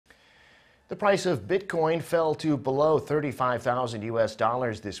The price of Bitcoin fell to below 35,000 US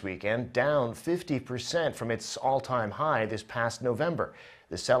dollars this weekend, down 50% from its all-time high this past November.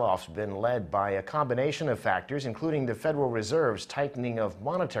 The sell-off's been led by a combination of factors, including the Federal Reserve's tightening of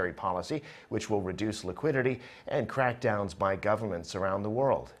monetary policy, which will reduce liquidity, and crackdowns by governments around the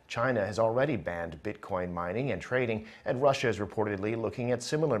world. China has already banned Bitcoin mining and trading, and Russia is reportedly looking at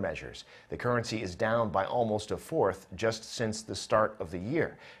similar measures. The currency is down by almost a fourth just since the start of the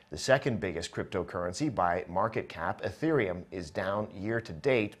year. The second biggest cryptocurrency by market cap, Ethereum, is down year to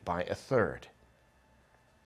date by a third.